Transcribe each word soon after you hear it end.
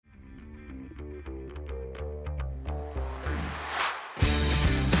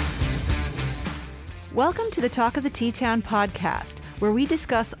Welcome to the Talk of the T-Town podcast, where we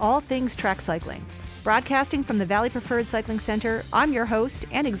discuss all things track cycling. Broadcasting from the Valley Preferred Cycling Center, I'm your host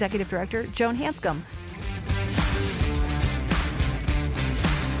and Executive Director, Joan Hanscom.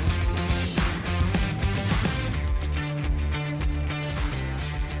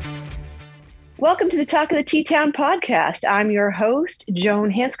 Welcome to the Talk of the T-Town podcast. I'm your host,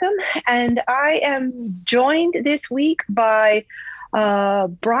 Joan Hanscom, and I am joined this week by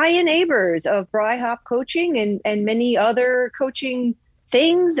Brian Abers of Bryhop Coaching and many other coaching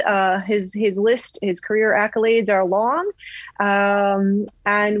things. His list, his career accolades are long.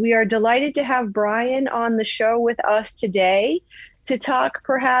 And we are delighted to have Brian on the show with us today to talk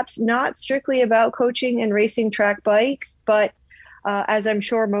perhaps not strictly about coaching and racing track bikes, but as I'm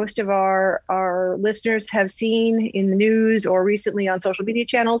sure most of our listeners have seen in the news or recently on social media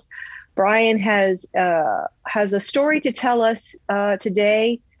channels, Brian has a story to tell us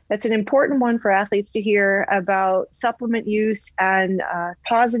today that's an important one for athletes to hear about supplement use and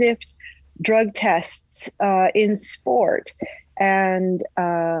positive drug tests in sport. And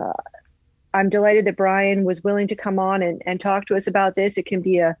I'm delighted that Brian was willing to come on and talk to us about this. It can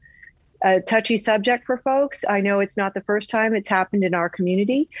be a touchy subject for folks. I know it's not the first time it's happened in our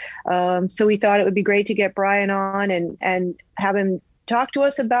community. So we thought it would be great to get Brian on and have him talk to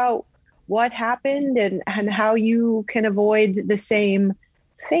us about what happened and how you can avoid the same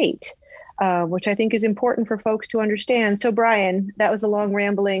fate, which I think is important for folks to understand. So Brian, that was a long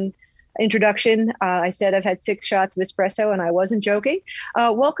rambling introduction. I said I've had 6 shots of espresso and I wasn't joking.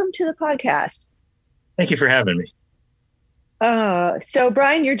 Welcome to the podcast. Thank you for having me. So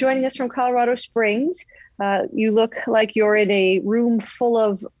Brian, you're joining us from Colorado Springs. You look like you're in a room full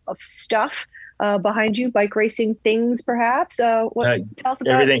of stuff behind you, bike racing things, perhaps. Tell us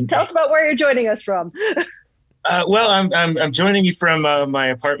about where you're joining us from. Well, I'm joining you from my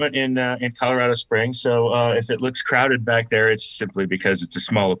apartment in Colorado Springs. So if it looks crowded back there, it's simply because it's a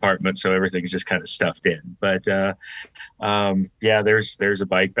small apartment, so everything's just kind of stuffed in. But yeah, there's a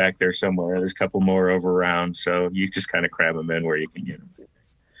bike back there somewhere. There's a couple more over around, so you just kind of cram them in where you can get them.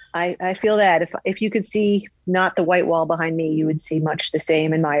 I feel that if you could see not the white wall behind me, you would see much the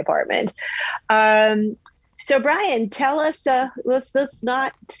same in my apartment. So Brian, tell us. Let's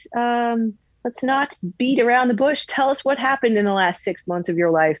not beat around the bush. Tell us what happened in the last 6 months of your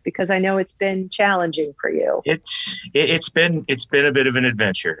life, because I know it's been challenging for you. It's been a bit of an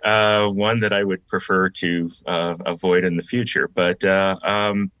adventure, one that I would prefer to avoid in the future. But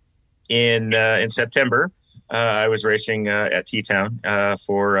in September, I was racing at T-Town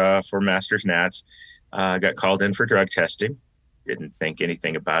for Masters Nats. Got called in for drug testing. Didn't think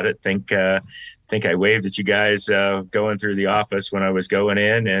anything about it. Think I waved at you guys going through the office when I was going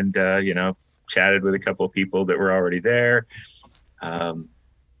in, and chatted with a couple of people that were already there.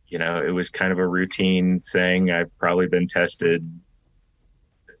 It was kind of a routine thing. I've probably been tested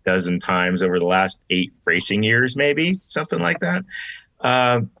a dozen times over the last 8 racing years, maybe something like that.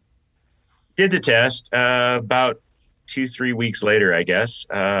 Did the test about 2-3 weeks later, I guess.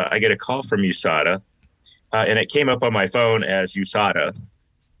 I get a call from USADA, and it came up on my phone as USADA,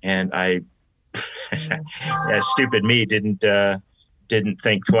 and I, as stupid me, didn't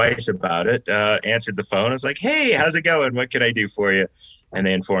think twice about it. Answered the phone. I was like, "Hey, how's it going? What can I do for you?" And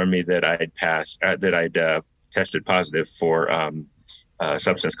they informed me that I'd tested positive for a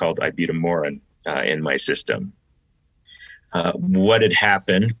substance called ibutamoren in my system. What had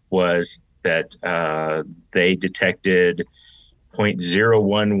happened was that they detected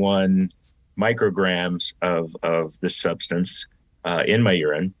 0.011 micrograms of this substance in my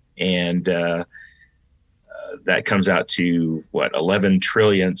urine, and that comes out to 11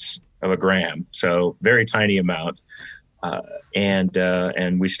 trillionths of a gram, so very tiny amount.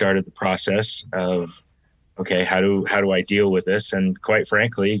 And we started the process of, okay, how do I deal with this? And quite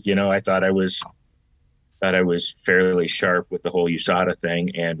frankly, I thought I was fairly sharp with the whole USADA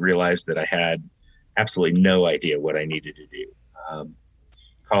thing, and realized that I had absolutely no idea what I needed to do.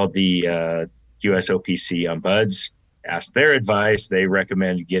 Called the USOPC ombuds, asked their advice. They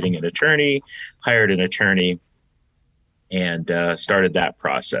recommended getting an attorney, hired an attorney, and started that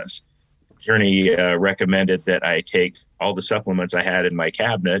process. Attorney recommended that I take all the supplements I had in my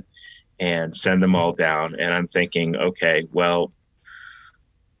cabinet and send them all down. And I'm thinking, okay, well,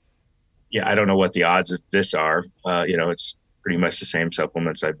 yeah, I don't know what the odds of this are. It's pretty much the same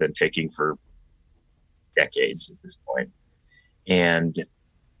supplements I've been taking for decades at this point. And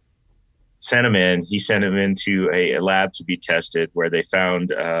sent them in. He sent them into a lab to be tested, where they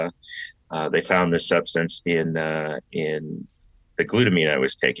found this substance in the glutamine I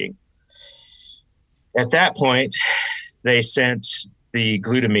was taking. At that point, they sent the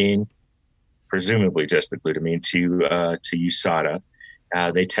glutamine presumably just the glutamine, to USADA.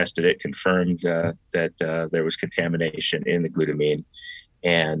 They tested it, confirmed that there was contamination in the glutamine,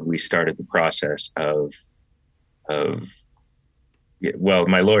 and we started the process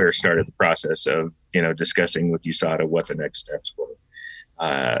my lawyer started the process of discussing with USADA what the next steps were.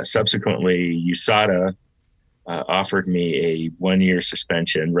 Subsequently, USADA offered me a 1-year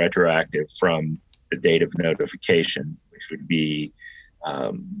suspension, retroactive from the date of notification, which would be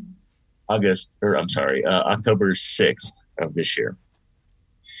October 6th of this year.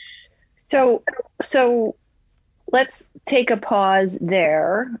 So let's take a pause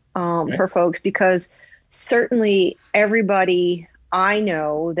there for folks, because certainly everybody I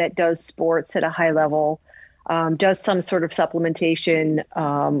know that does sports at a high level does some sort of supplementation,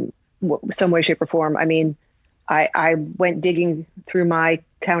 some way, shape, or form. I mean, I went digging through my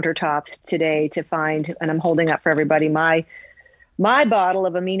countertops today to find, and I'm holding up for everybody, my bottle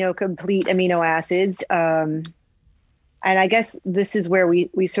of complete amino acids. And I guess this is where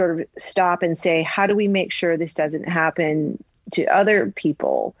we sort of stop and say, how do we make sure this doesn't happen to other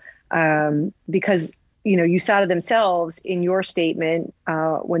people? Because, USADA themselves, in your statement,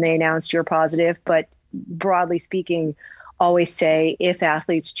 when they announced you're positive, but broadly speaking, always say if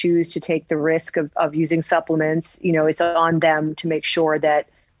athletes choose to take the risk of using supplements, it's on them to make sure that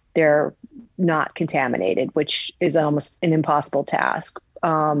they're not contaminated, which is almost an impossible task.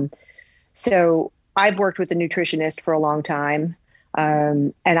 So I've worked with a nutritionist for a long time.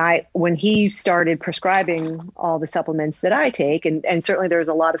 And when he started prescribing all the supplements that I take, and certainly there's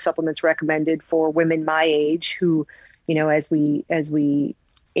a lot of supplements recommended for women my age who, as we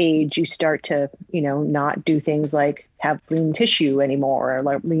age, you start to, not do things like have lean tissue anymore or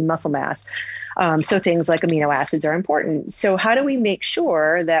like lean muscle mass. So things like amino acids are important. So how do we make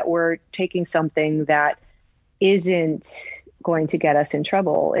sure that we're taking something that isn't going to get us in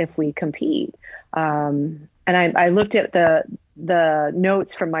trouble if we compete? And I looked at the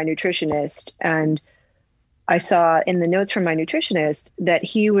notes from my nutritionist, and I saw in the notes from my nutritionist that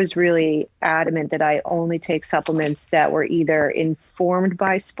he was really adamant that I only take supplements that were either informed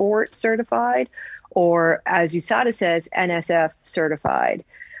by sport certified or, as USADA says, NSF certified.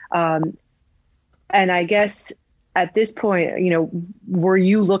 And I guess at this point, were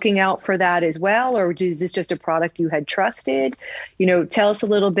you looking out for that as well, or is this just a product you had trusted? Tell us a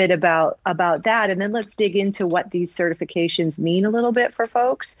little bit about that, and then let's dig into what these certifications mean a little bit for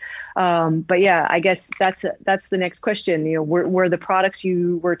folks. But yeah, I guess that's the next question. Were the products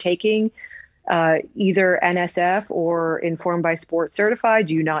you were taking either NSF or informed by sport certified?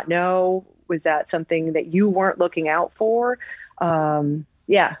 Do you not know? Was that something that you weren't looking out for?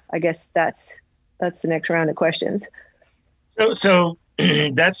 Yeah, I guess that's the next round of questions. So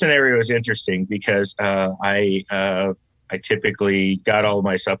that scenario is interesting because I typically got all of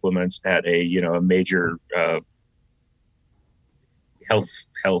my supplements at a major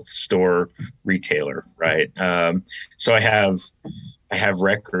health store retailer, right? So I have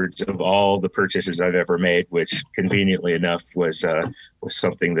records of all the purchases I've ever made, which conveniently enough was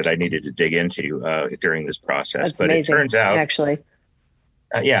something that I needed to dig into during this process. That's amazing, it turns out actually.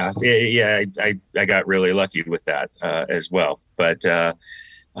 I got really lucky with that as well. But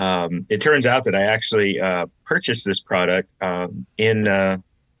it turns out that I actually purchased this product in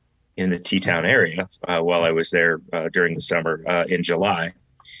the T-Town area while I was there during the summer in July.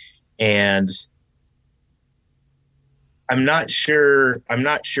 And I'm not sure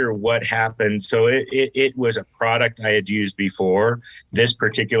what happened. So it was a product I had used before. This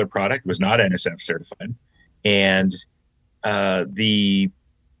particular product was not NSF certified. And the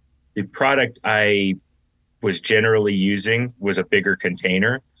product I was generally using was a bigger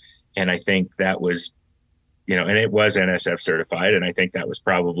container. And I think that was, and it was NSF certified. And I think that was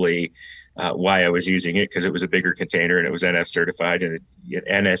probably why I was using it, because it was a bigger container and it was NSF certified,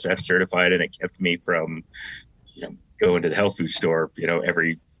 and it kept me from, going to the health food store,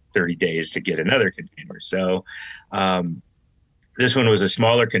 every 30 days to get another container. So this one was a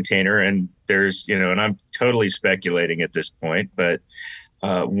smaller container, and there's, and I'm totally speculating at this point, but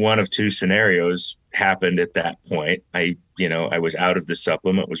one of two scenarios happened at that point. I was out of the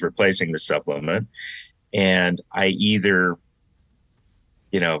supplement, was replacing the supplement, and I either,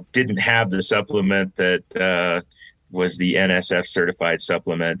 didn't have the supplement that was the NSF certified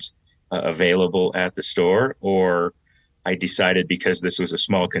supplement available at the store, or I decided because this was a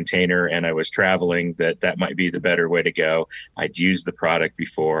small container and I was traveling that might be the better way to go. I'd used the product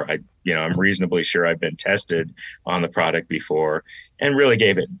before. I'm reasonably sure I've been tested on the product before and really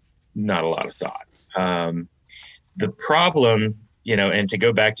gave it not a lot of thought. The problem, and to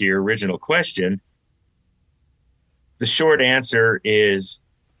go back to your original question, the short answer is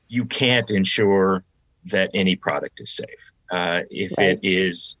you can't ensure that any product is safe. If Right. it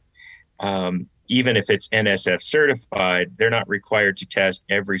is, even if it's NSF certified, they're not required to test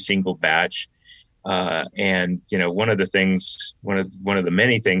every single batch. And one of the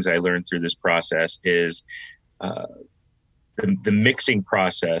many things I learned through this process is the mixing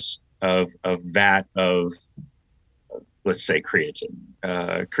process of vat of, let's say, creatine.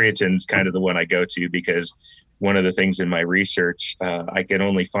 Creatine is kind of the one I go to because one of the things in my research, I can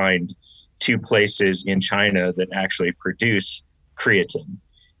only find 2 places in China that actually produce creatine.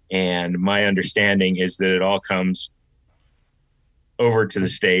 And my understanding is that it all comes over to the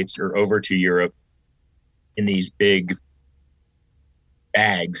States or over to Europe in these big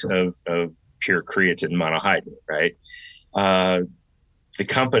bags of pure creatine monohydrate, right? The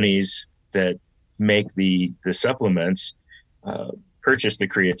companies that make the supplements purchase the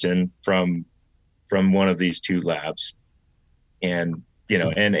creatine from one of these 2 labs, and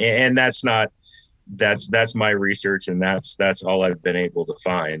that's my research, and that's all I've been able to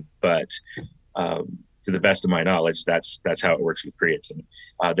find. But to the best of my knowledge, that's how it works with creatine.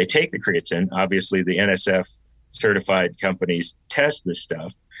 They take the creatine. Obviously, the NSF certified companies test this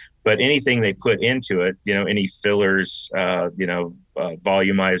stuff, but anything they put into it, any fillers,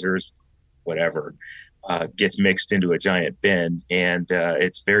 volumizers, whatever, gets mixed into a giant bin, and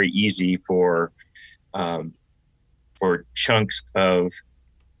it's very easy for chunks of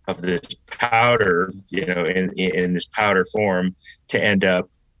this powder, in this powder form, to end up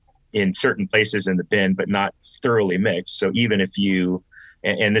in certain places in the bin, but not thoroughly mixed. So even if you,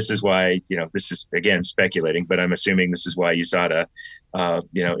 and this is why, this is again speculating, but I'm assuming this is why USADA,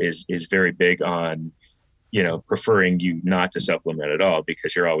 is very big on, preferring you not to supplement at all,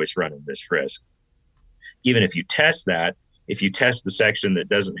 because you're always running this risk. Even if you test that, if you test the section that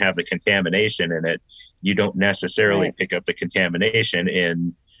doesn't have the contamination in it, you don't necessarily pick up the contamination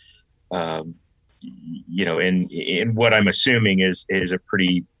in what I'm assuming is a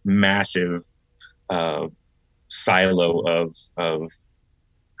pretty massive silo of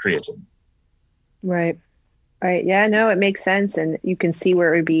creatine. Right. Yeah, no, it makes sense. And you can see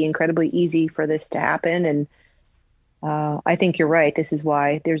where it would be incredibly easy for this to happen. And I think you're right. This is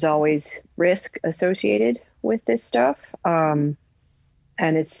why there's always risk associated with this stuff. And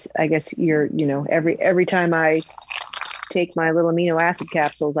it's, I guess every time I take my little amino acid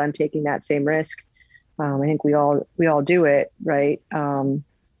capsules, I'm taking that same risk. I think we all do it. Right.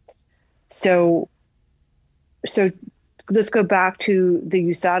 So let's go back to the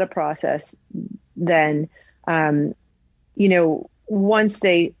USADA process then. Once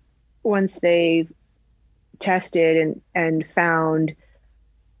they tested and found,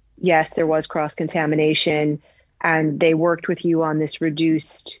 yes, there was cross contamination, and they worked with you on this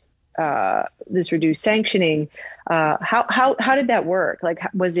reduced sanctioning. How did that work? Like,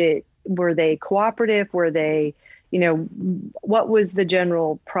 were they cooperative? Were they, what was the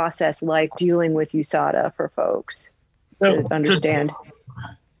general process like dealing with USADA for folks to understand?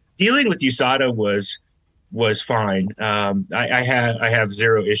 Dealing with USADA was fine. I have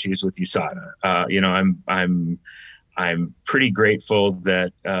zero issues with USADA. I'm pretty grateful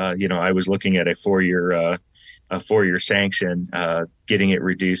that I was looking at a 4-year sanction, getting it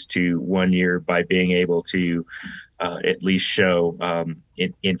reduced to 1 year by being able to at least show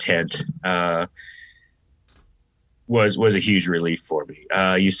intent was a huge relief for me.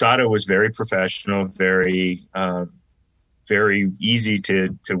 USADA was very professional, very easy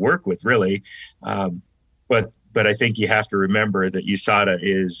to work with, really. But I think you have to remember that USADA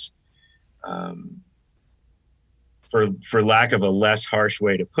is, for lack of a less harsh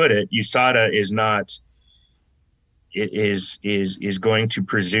way to put it, USADA is not. It is going to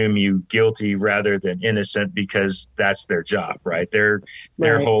presume you guilty rather than innocent, because that's their job, right? Their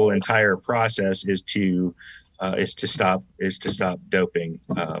whole entire process is to stop doping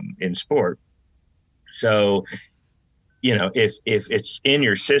in sport. So, if it's in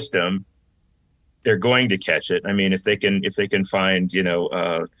your system, they're going to catch it. I mean, if they can find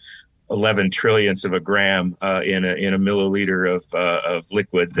 11 trillionths of a gram in a milliliter of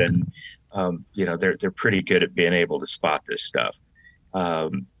liquid, then they're pretty good at being able to spot this stuff.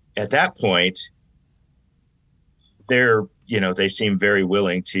 At that point, they seem very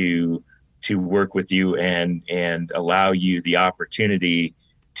willing to work with you and allow you the opportunity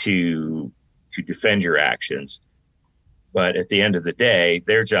to defend your actions. But at the end of the day,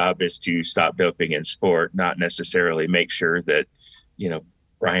 their job is to stop doping in sport, not necessarily make sure that,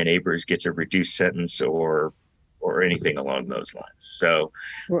 Brian Abers gets a reduced sentence or anything along those lines. So,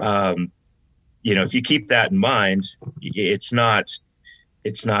 if you keep that in mind, it's not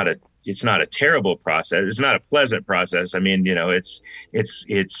a it's not a terrible process. It's not a pleasant process. I mean, it's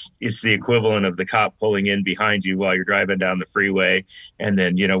the equivalent of the cop pulling in behind you while you're driving down the freeway, and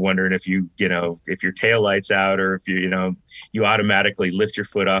then wondering if if your tail lights out, or if you automatically lift your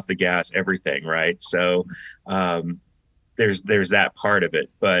foot off the gas, everything, right? So there's that part of it,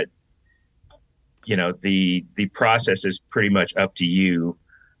 but the process is pretty much up to you,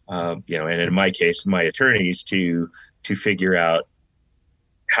 and in my case, my attorneys to figure out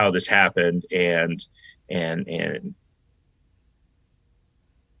how this happened and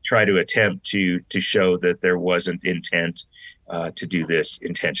try to attempt to show that there wasn't intent to do this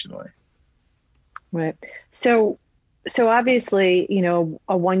intentionally. Right. So obviously,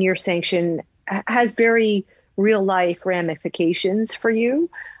 a 1-year sanction has very real life ramifications for you.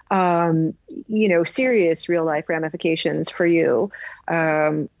 Serious real life ramifications for you,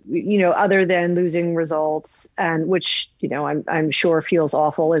 other than losing results, and which, I'm sure feels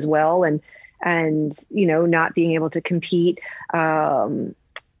awful as well. And not being able to compete.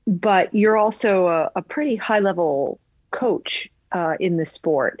 But you're also a pretty high level coach in the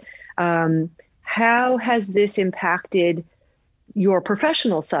sport. How has this impacted your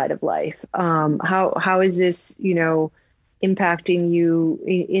professional side of life? How is this, impacting you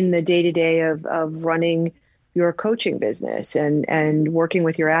in the day-to-day of running your coaching business and working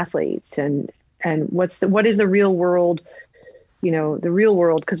with your athletes, and what is the real world,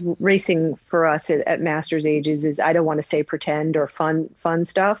 because racing for us at Masters ages is, I don't want to say pretend or fun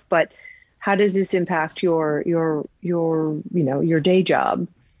stuff, but how does this impact your day job?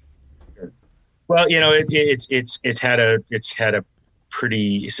 Well, it's had a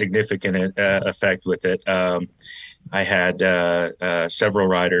pretty significant effect with it. I had several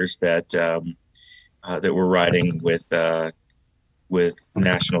riders that were riding with the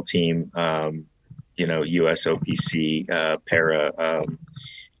national team, USOPC, para,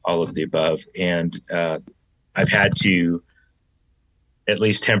 all of the above. And I've had to at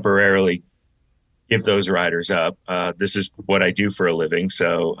least temporarily give those riders up. This is what I do for a living.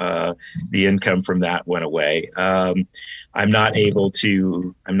 So the income from that went away. I'm not able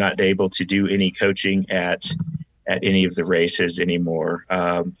to do any coaching at any of the races anymore.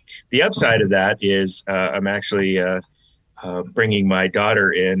 The upside of that is I'm actually bringing my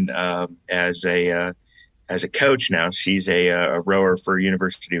daughter in as a coach now. She's a rower for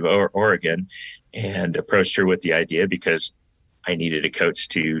University of Oregon, and approached her with the idea because I needed a coach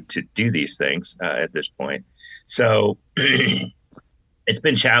to do these things at this point. So it's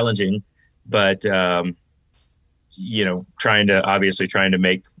been challenging, but trying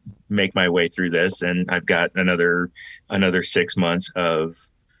to make my way through this. And I've got another 6 months of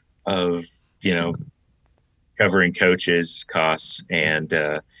covering coaches' costs and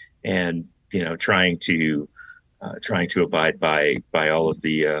trying to abide by all of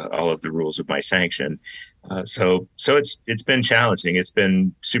the rules of my sanction. So it's been challenging. It's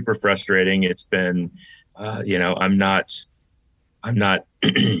been super frustrating. It's been, I'm not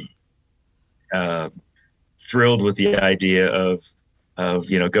thrilled with the idea of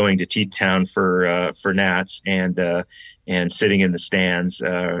going to T-Town for Nats and sitting in the stands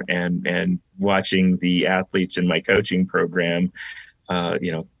and watching the athletes in my coaching program,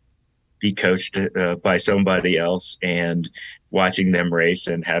 be coached by somebody else, and watching them race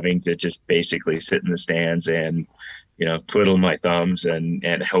and having to just basically sit in the stands and twiddle my thumbs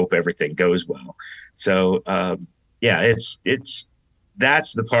and hope everything goes well. So that's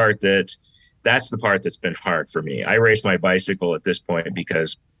the part that's been hard for me. I race my bicycle at this point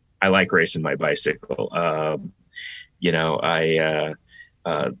because I like racing my bicycle. The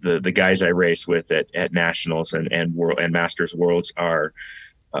guys I race with at nationals and world and Masters Worlds are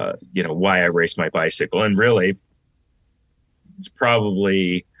why I race my bicycle. And really,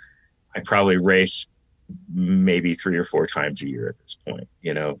 I probably race maybe 3 or 4 times a year at this point,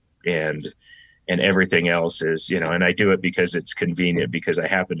 and everything else is, and I do it because it's convenient, because I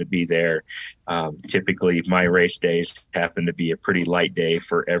happen to be there. Typically my race days happen to be a pretty light day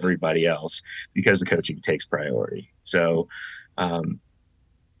for everybody else because the coaching takes priority. So,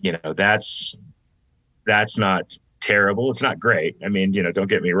 that's not terrible. It's not great. I mean, don't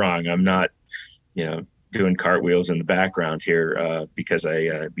get me wrong. I'm not, doing cartwheels in the background here because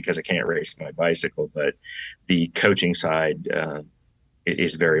I can't race my bicycle, but the coaching side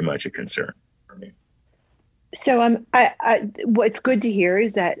is very much a concern for me. So what's good to hear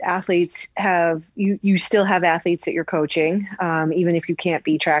is that athletes you still have athletes that you're coaching, even if you can't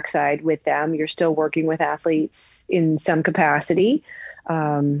be trackside with them. You're still working with athletes in some capacity.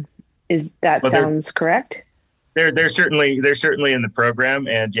 Sounds correct? They're certainly in the program,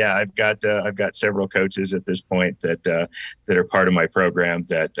 and yeah, I've got several coaches at this point that are part of my program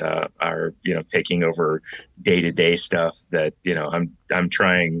that are taking over day-to-day stuff that I'm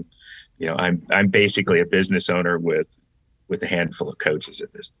trying. I'm basically a business owner with a handful of coaches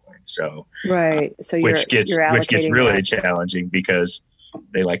at this point. So right, so which gets really that. challenging because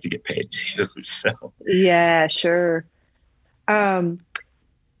they like to get paid too. So yeah, sure.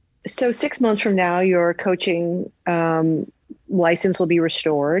 So 6 months from now, your coaching license will be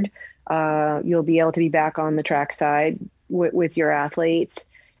restored. You'll be able to be back on the track side with your athletes.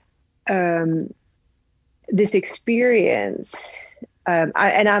 This experience,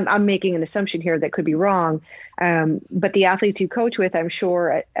 I'm making an assumption here that could be wrong, but the athletes you coach with, I'm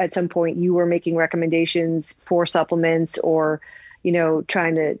sure at some point you were making recommendations for supplements or,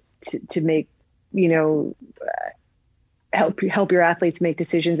 trying to make, help your athletes make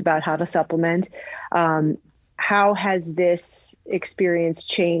decisions about how to supplement. How has this experience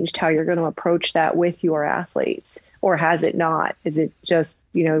changed how you're going to approach that with your athletes, or has it not? Is it just,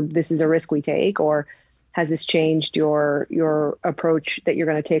 this is a risk we take, or has this changed your approach that you're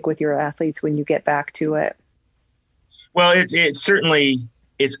going to take with your athletes when you get back to it? Well, it's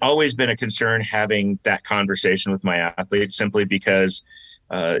always been a concern having that conversation with my athletes, simply because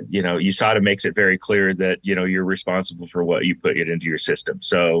USADA makes it very clear that, you're responsible for what you put into your system.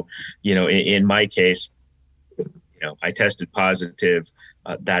 So, in my case, I tested positive.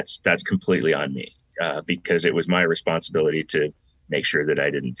 That's completely on me because it was my responsibility to make sure that I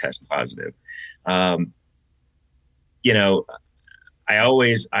didn't test positive. I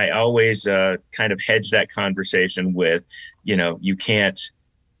always kind of hedge that conversation with, you can't,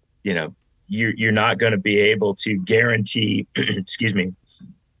 you're not going to be able to guarantee, excuse me,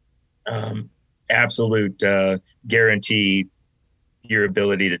 absolute guarantee your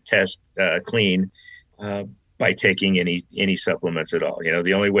ability to test clean by taking any supplements at all.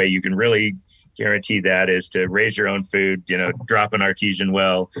 The only way you can really guarantee that is to raise your own food, drop an artesian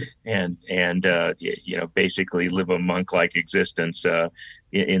well and basically live a monk-like existence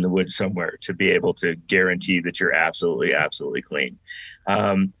in the woods somewhere to be able to guarantee that you're absolutely clean.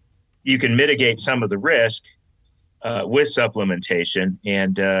 You can mitigate some of the risk with supplementation,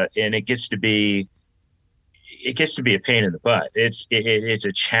 and it gets to be a pain in the butt. It's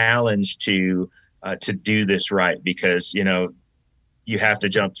a challenge to do this right, because you have to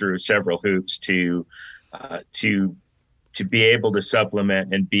jump through several hoops to be able to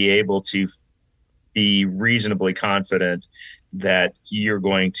supplement and be able to be reasonably confident that you're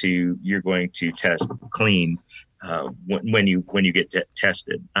going to test clean when you get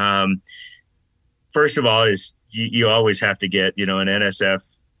tested. First of all, is you always have to get an NSF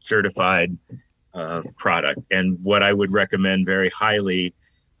certified product, and what I would recommend very highly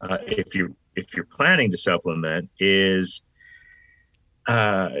if you're planning to supplement is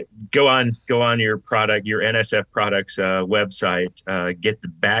go on your NSF products website, get the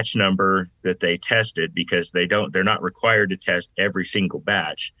batch number that they tested, because they're not required to test every single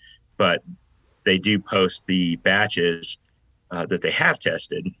batch, but they do post the batches that they have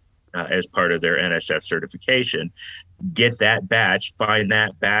tested as part of their NSF certification. Get that batch, find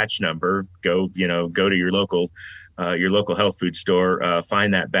that batch number, go to your local health food store,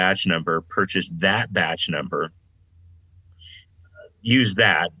 find that batch number, purchase that batch number, use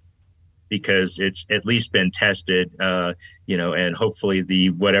that because it's at least been tested, and hopefully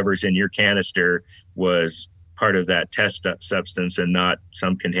whatever's in your canister was part of that test substance and not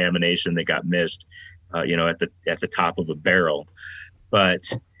some contamination that got missed, at the top of a barrel. But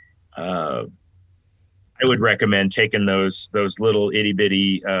I would recommend taking those little itty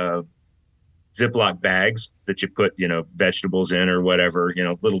bitty Ziploc bags that you put, vegetables in or whatever,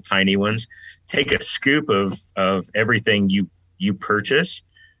 little tiny ones. Take a scoop of everything you purchase,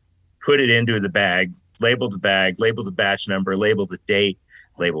 put it into the bag, label the batch number, label the date,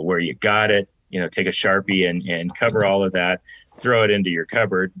 label where you got it, take a Sharpie and cover all of that, throw it into your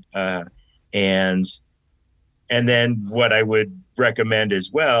cupboard. And then what I would recommend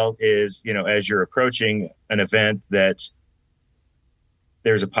as well is, as you're approaching an event that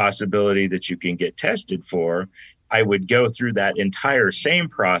there's a possibility that you can get tested for, I would go through that entire same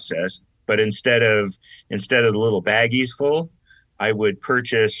process, but instead of the little baggies full, I would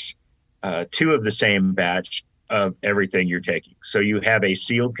purchase 2 of the same batch of everything you're taking. So you have a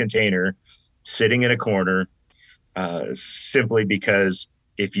sealed container sitting in a corner, simply because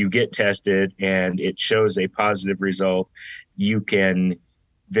if you get tested and it shows a positive result, you can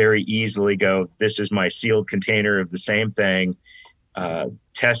very easily go, this is my sealed container of the same thing,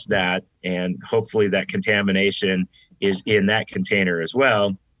 test that, and hopefully that contamination is in that container as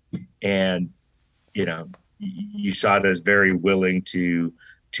well. And, USADA is very willing to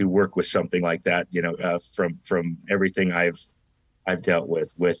work with something like that, from everything I've dealt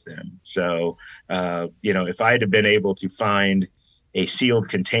with them. So, if I had been able to find a sealed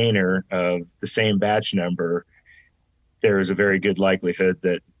container of the same batch number, there is a very good likelihood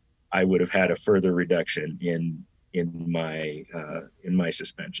that I would have had a further reduction in my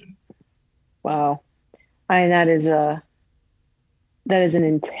suspension. Wow. That is an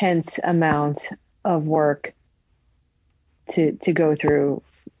intense amount of work to go through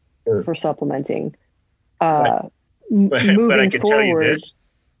for supplementing. But I can tell you this: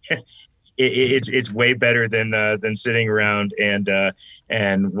 it's way better than sitting around and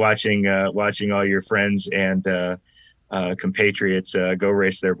watching all your friends and compatriots go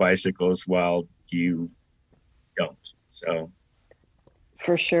race their bicycles while you don't. So,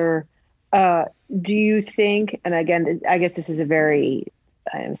 for sure. Do you think? And again, I guess this is a very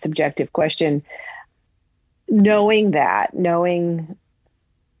subjective question. Knowing the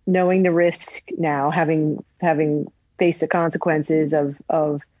risk now, having faced the consequences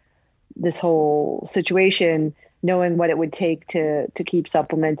of this whole situation, knowing what it would take to keep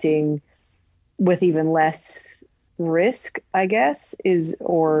supplementing with even less risk, I guess,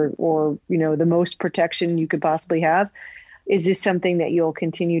 or the most protection you could possibly have. Is this something that you'll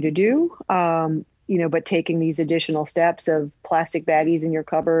continue to do? But taking these additional steps of plastic baggies in your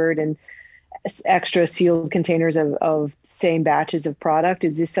cupboard and extra sealed containers of same batches of product,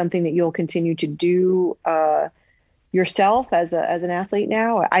 is this something that you'll continue to do yourself as an athlete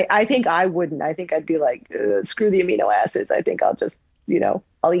now? I think I wouldn't. I think I'd be like, screw the amino acids. I think I'll just,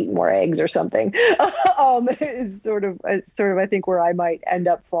 I'll eat more eggs or something. It's sort of, I think, where I might end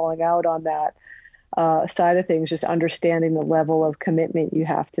up falling out on that side of things, just understanding the level of commitment you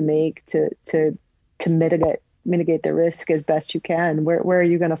have to make to mitigate the risk as best you can. Where are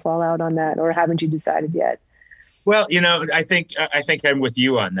you going to fall out on that, or haven't you decided yet? Well, I think I'm with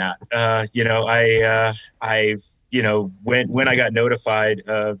you on that. When I got notified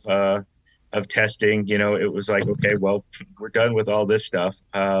of testing, it was like, okay, well, we're done with all this stuff.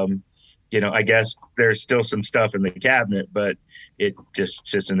 I guess there's still some stuff in the cabinet, but it just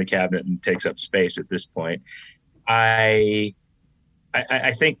sits in the cabinet and takes up space at this point. I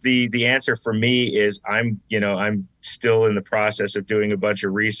think the answer for me is I'm still in the process of doing a bunch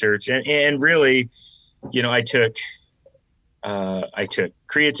of research and really, I took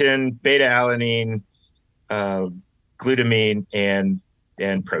creatine, beta alanine, glutamine and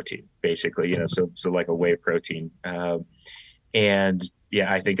protein, basically, so like a whey protein. And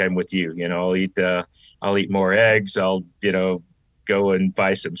yeah, I think I'm with you. I'll eat more eggs. I'll, go and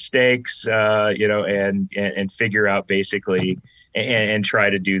buy some steaks, and figure out basically and try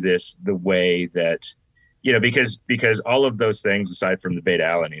to do this the way that, because all of those things, aside from the beta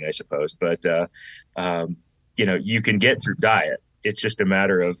alanine, I suppose, but, you can get through diet. It's just a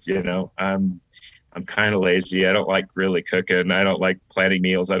matter of, I'm kind of lazy. I don't like really cooking. I don't like planning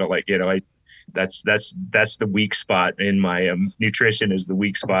meals. I don't like, that's the weak spot in my nutrition is the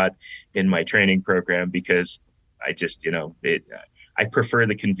weak spot in my training program, because I just, I prefer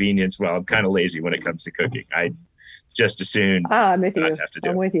the convenience. Well, I'm kind of lazy when it comes to cooking. I just as soon I'm with you.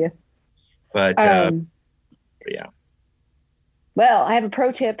 I'm with you. But yeah. Well, I have a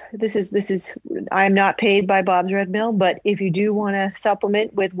pro tip. This is I'm not paid by Bob's Red Mill, but if you do want to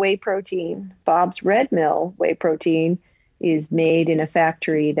supplement with whey protein, Bob's Red Mill whey protein is made in a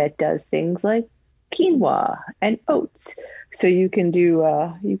factory that does things like quinoa and oats. So you can do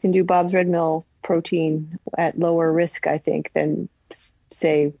Bob's Red Mill protein at lower risk, I think, than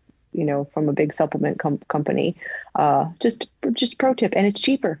say, from a big supplement company. Just pro tip, and it's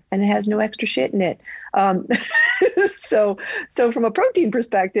cheaper and it has no extra shit in it. So from a protein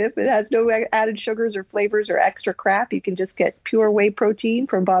perspective, it has no added sugars or flavors or extra crap. You can just get pure whey protein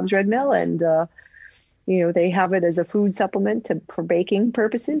from Bob's Red Mill, and they have it as a food supplement for baking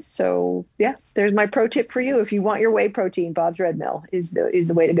purposes. So yeah, there's my pro tip for you. If you want your whey protein, Bob's Red Mill is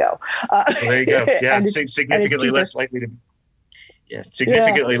the way to go. Well, there you go. Yeah, significantly less likely to. Yeah,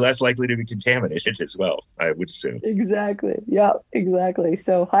 significantly less likely to be contaminated as well, I would assume. Exactly. Yeah, exactly.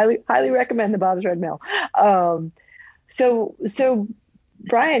 So highly recommend the Bob's Red Mill. So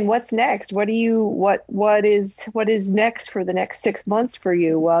Brian, what's next? What is next for the next 6 months for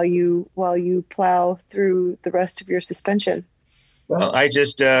you while you plow through the rest of your suspension? Well, I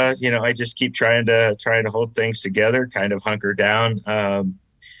just keep trying to hold things together, kind of hunker down. I'm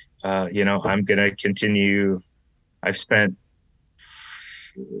going to continue. I've spent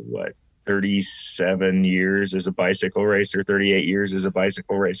 37 years as a bicycle racer, 38 years as a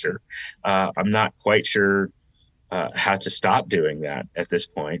bicycle racer. I'm not quite sure how to stop doing that at this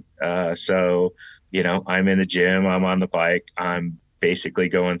point. So I'm in the gym, I'm on the bike, I'm basically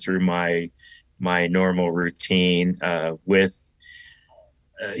going through my normal routine with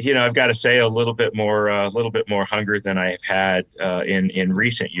I've got to say a little bit more hunger than I have had in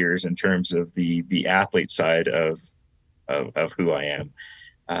recent years in terms of the athlete side of who I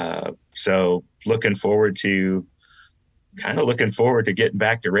am. So looking forward to getting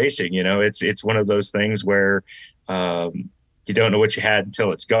back to racing. It's one of those things where you don't know what you had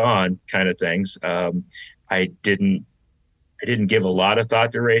until it's gone, kind of things. I didn't give a lot of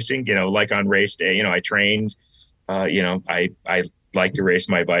thought to racing. Like on race day, I trained. I like to race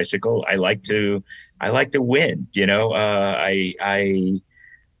my bicycle. I like to win. I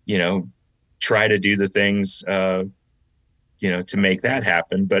try to do the things to make that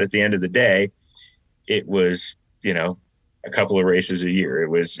happen. But at the end of the day, it was a couple of races a year. It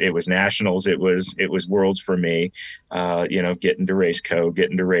was nationals. It was worlds for me. Getting to race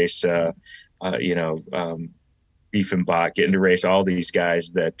getting to race Diefenbach, getting to race all these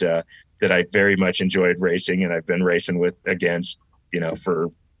guys that I very much enjoyed racing, and I've been racing against for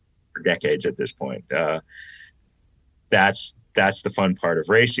decades at this point. That's the fun part of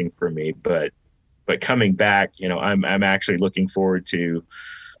racing for me. But coming back, I'm actually looking forward to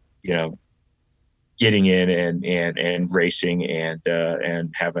getting in and racing and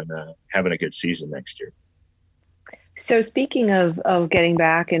having a good season next year. So speaking of getting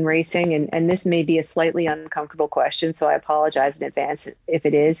back and racing, and this may be a slightly uncomfortable question, so I apologize in advance if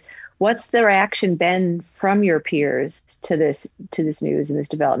it is. What's the reaction been from your peers to this news and this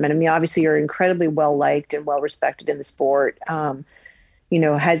development? I mean, obviously you're incredibly well liked and well respected in the sport. How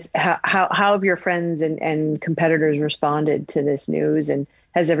have your friends and competitors responded to this news, and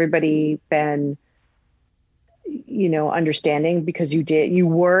has everybody been understanding, because you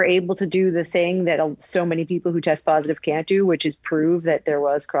were able to do the thing that so many people who test positive can't do, which is prove that there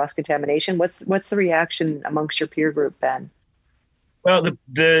was cross contamination? What's the reaction amongst your peer group been? Well,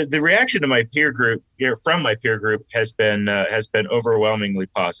 the reaction to my peer group from my peer group has been overwhelmingly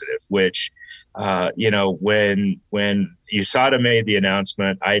positive, which when USADA made the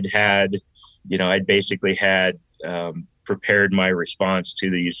announcement, I'd basically had prepared my response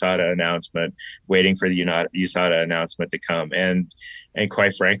to the USADA announcement, waiting for the USADA announcement to come. And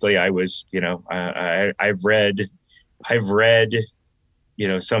quite frankly, I was, I've read,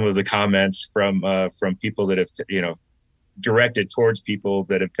 some of the comments from people that have, directed towards people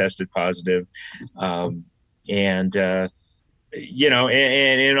that have tested positive. And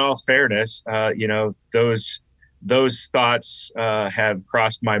in all fairness, those thoughts have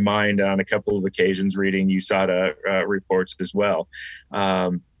crossed my mind on a couple of occasions reading USADA reports as well.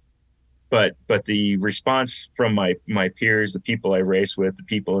 But the response from my peers, the people I race with, the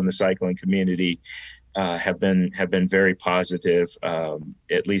people in the cycling community, have been very positive,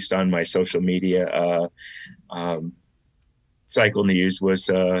 at least on my social media. Cycle News was,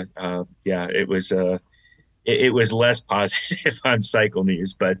 it was less positive on Cycle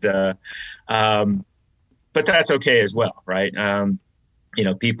News, but that's okay as well, right?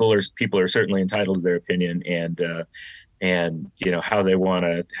 People are certainly entitled to their opinion and how they want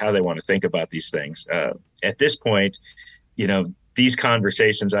to think about these things. At this point, these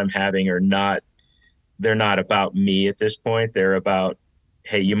conversations I'm having they're not about me at this point. They're about,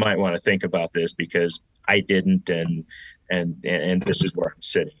 hey, you might want to think about this because I didn't, and this is where I'm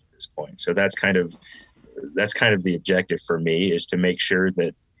sitting at this point. So that's kind of the objective for me, is to make sure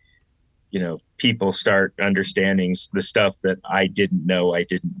that people start understanding the stuff that I didn't know,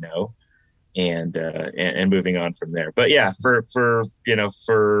 and moving on from there. But yeah, for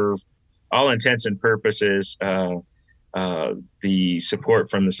all intents and purposes, the support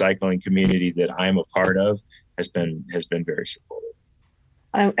from the cycling community that I'm a part of has been very supportive.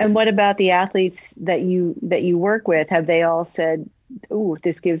 And what about the athletes that you work with? Have they all said, "Ooh,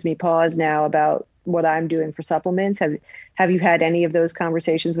 this gives me pause now about what I'm doing for supplements"? Have you had any of those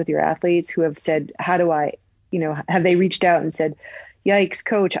conversations with your athletes who have said, "How do I," have they reached out and said, "Yikes,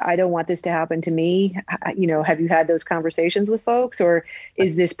 coach, I don't want this to happen to me"? Have you had those conversations with folks, or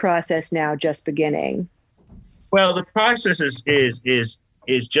is this process now just beginning? Well, the process is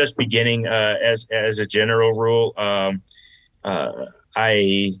just beginning. As a general rule,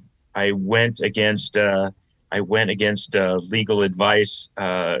 I went against legal advice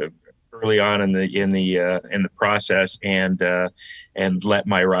early on in the process, and let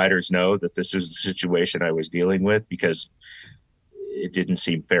my riders know that this is the situation I was dealing with, because it didn't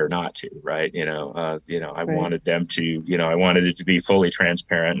seem fair not to, right? I wanted them to, I wanted it to be fully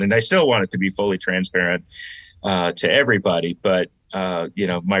transparent, and I still want it to be fully transparent to everybody. But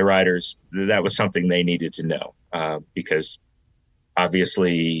my riders, that was something they needed to know, because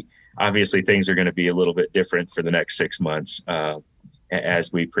obviously obviously things are going to be a little bit different for the next 6 months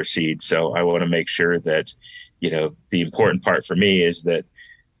as we proceed. So I want to make sure that, the important part for me is that,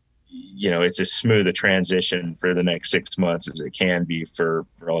 it's as smooth a transition for the next 6 months as it can be for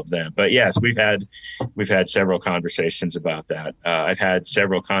all of them. But yes, we've had several conversations about that. I've had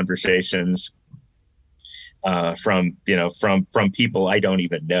several conversations from people I don't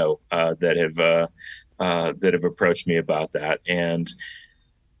even know that have approached me about that. And,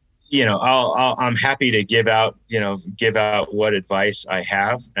 I'm happy to give out what advice I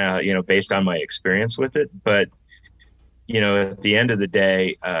have, based on my experience with it. But, at the end of the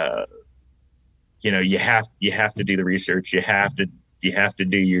day, you have to do the research. You have to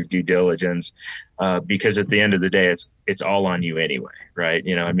do your due diligence, because at the end of the day, it's all on you anyway. Right.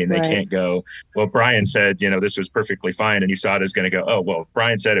 They Right. can't go, well, Brian said, this was perfectly fine. And USADA is going to go, oh, well,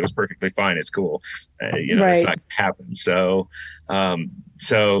 Brian said it was perfectly fine. It's cool. That's Right. not going to happen. So, I've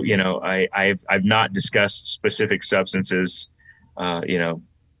not discussed specific substances,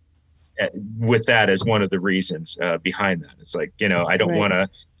 with that as one of the reasons behind that. It's like, I don't Right.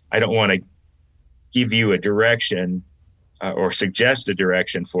 want to give you a direction or suggest a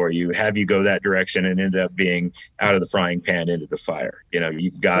direction for you, have you go that direction and end up being out of the frying pan into the fire.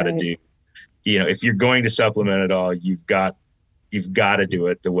 You've got to Right. do, if you're going to supplement at all, you've got to do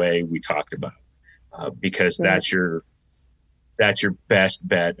it the way we talked about, because Right. that's your best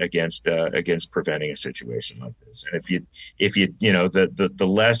bet against preventing a situation like this. And if you the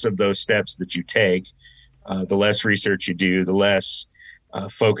less of those steps that you take, the less research you do, the less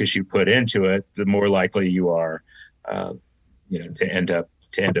focus you put into it, the more likely you are, to end up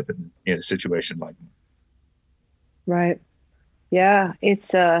in a situation like that. Right. Yeah.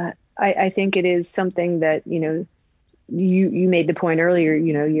 It's, I think it is something that, you made the point earlier,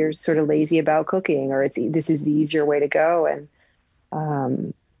 you're sort of lazy about cooking, or this is the easier way to go. And,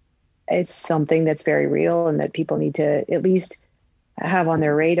 it's something that's very real and that people need to at least have on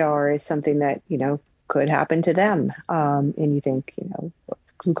their radar is something that, could happen to them. And you think,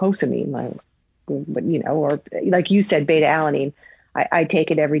 glucosamine, or like you said, beta alanine, I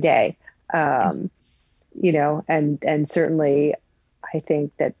take it every day. And certainly I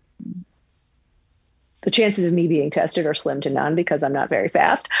think that the chances of me being tested are slim to none because I'm not very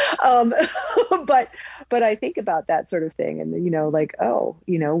fast. But I think about that sort of thing and,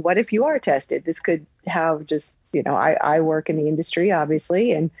 what if you are tested? This could have just, I work in the industry,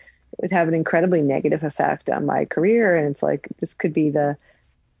 obviously, and it would have an incredibly negative effect on my career. And it's like, this could be the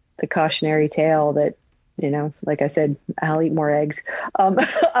cautionary tale that, like I said, I'll eat more eggs,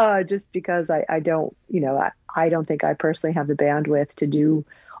 just because I don't, I don't think I personally have the bandwidth to do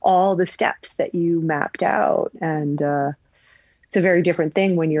all the steps that you mapped out. And it's a very different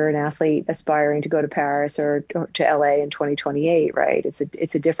thing when you're an athlete aspiring to go to Paris or to LA in 2028, right?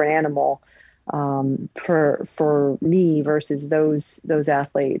 It's a different animal for me versus those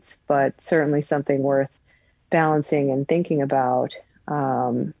athletes, but certainly something worth balancing and thinking about.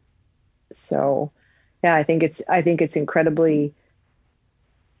 So yeah, I think it's incredibly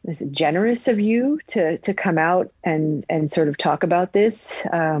generous of you to come out and sort of talk about this,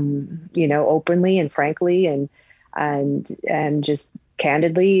 openly and frankly and just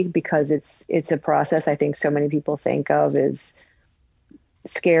candidly, because it's a process I think so many people think of as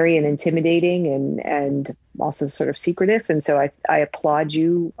scary and intimidating and also sort of secretive. And so I applaud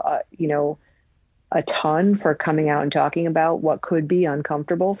you, a ton for coming out and talking about what could be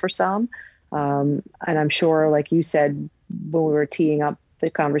uncomfortable for some. And I'm sure, like you said, when we were teeing up the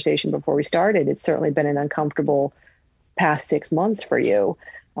conversation before we started, it's certainly been an uncomfortable past 6 months for you.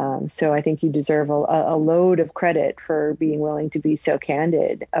 So I think you deserve a load of credit for being willing to be so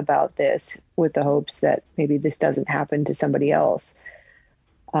candid about this with the hopes that maybe this doesn't happen to somebody else.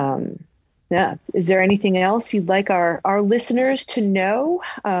 Yeah. Is there anything else you'd like our listeners to know?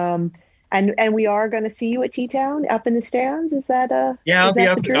 And we are going to see you at T-Town up in the stands. Is that yeah? I'll be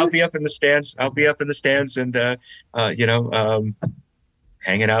up in the stands. I'll be up in the stands and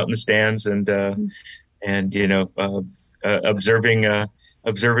hanging out in the stands and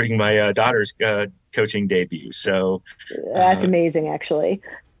observing my daughter's coaching debut. So that's amazing, actually.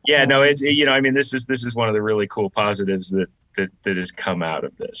 Yeah, no, it's this is one of the really cool positives that has come out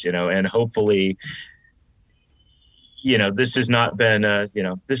of this, and hopefully, this has not been a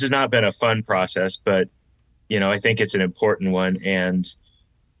fun process, but I think it's an important one. And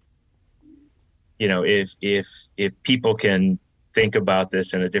if people can think about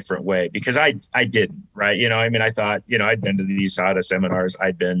this in a different way, because I didn't, right? I thought, I'd been to these USADA seminars.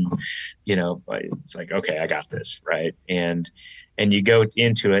 I'd been, it's like, okay, I got this. Right. And you go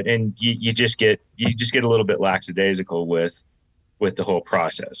into it and you just get a little bit lackadaisical with with the whole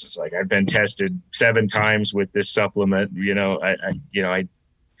process. It's like, I've been tested 7 times with this supplement, I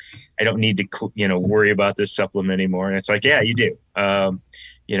don't need to, worry about this supplement anymore. And it's like, yeah, you do. And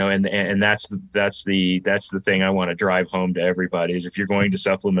that's the thing I want to drive home to everybody is if you're going to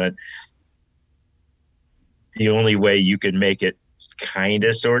supplement, the only way you can make it kind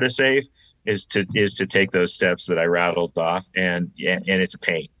of sort of safe is to take those steps that I rattled off, and it's a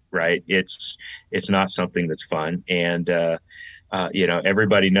pain, right? It's not something that's fun. And,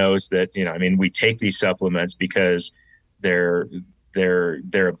 everybody knows that, we take these supplements because they're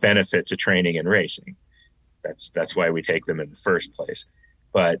a benefit to training and racing. That's why we take them in the first place.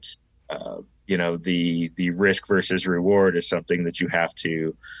 But, the risk versus reward is something that you have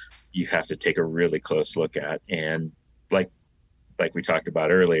to take a really close look at. And like we talked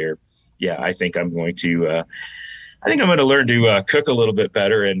about earlier, yeah, I think I'm going to learn to cook a little bit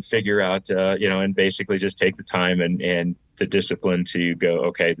better and figure out, and basically just take the time and the discipline to go,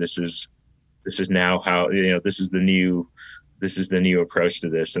 okay, this is now how, this is the new approach to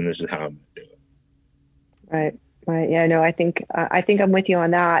this, and this is how I'm going to do it. Right. Yeah, no, I think I'm with you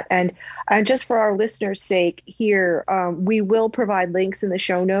on that. And just for our listeners' sake here, we will provide links in the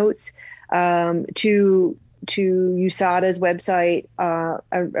show notes to USADA's website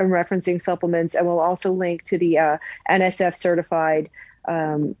and referencing supplements. And we'll also link to the NSF certified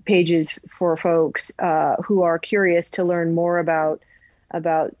pages for folks who are curious to learn more about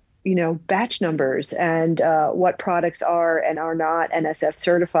batch numbers and what products are and are not NSF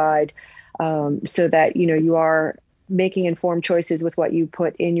certified, so that you are making informed choices with what you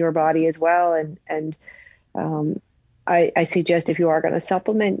put in your body as well. And I suggest if you are going to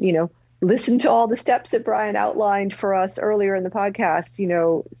supplement, listen to all the steps that Brian outlined for us earlier in the podcast,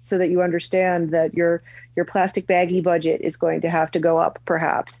 so that you understand that your plastic baggie budget is going to have to go up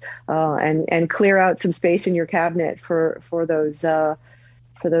perhaps, and clear out some space in your cabinet for those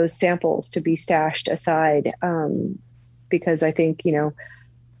samples to be stashed aside. Because I think,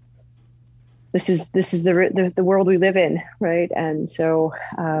 this is the world we live in, right? And so,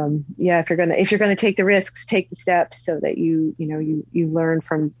 if you're gonna take the risks, take the steps so that you learn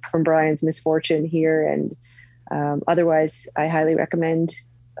from Brian's misfortune here. And otherwise, I highly recommend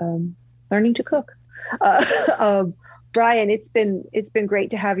learning to cook. Brian, it's been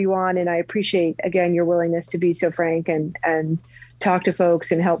great to have you on, and I appreciate again your willingness to be so frank and talk to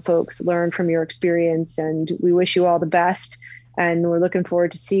folks and help folks learn from your experience. And we wish you all the best. And we're looking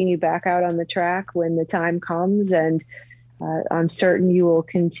forward to seeing you back out on the track when the time comes. And I'm certain you will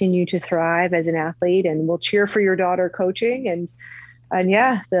continue to thrive as an athlete, and we'll cheer for your daughter coaching. And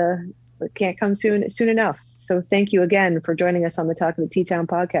it can't come soon enough. So thank you again for joining us on the Talk of the T-Town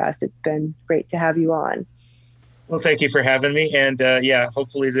podcast. It's been great to have you on. Well, thank you for having me. And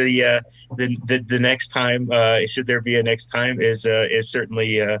hopefully the next time, should there be a next time, is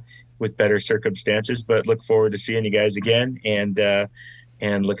certainly with better circumstances. But look forward to seeing you guys again, and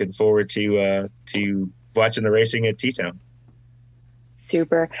looking forward to watching the racing at T-Town.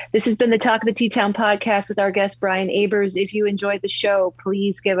 Super. This has been the Talk of the T-Town podcast with our guest, Brian Abers. If you enjoyed the show,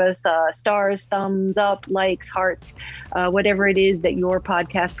 please give us stars, thumbs up, likes, hearts, whatever it is that your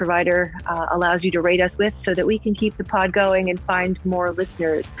podcast provider allows you to rate us with, so that we can keep the pod going and find more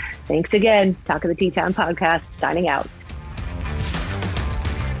listeners. Thanks again. Talk of the T-Town podcast, signing out.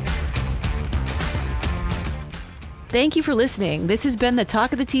 Thank you for listening. This has been the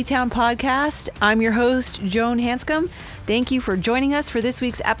Talk of the T-Town podcast. I'm your host, Joan Hanscom. Thank you for joining us for this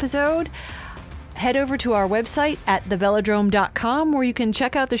week's episode. Head over to our website at thevelodrome.com, where you can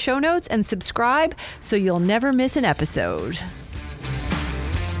check out the show notes and subscribe so you'll never miss an episode.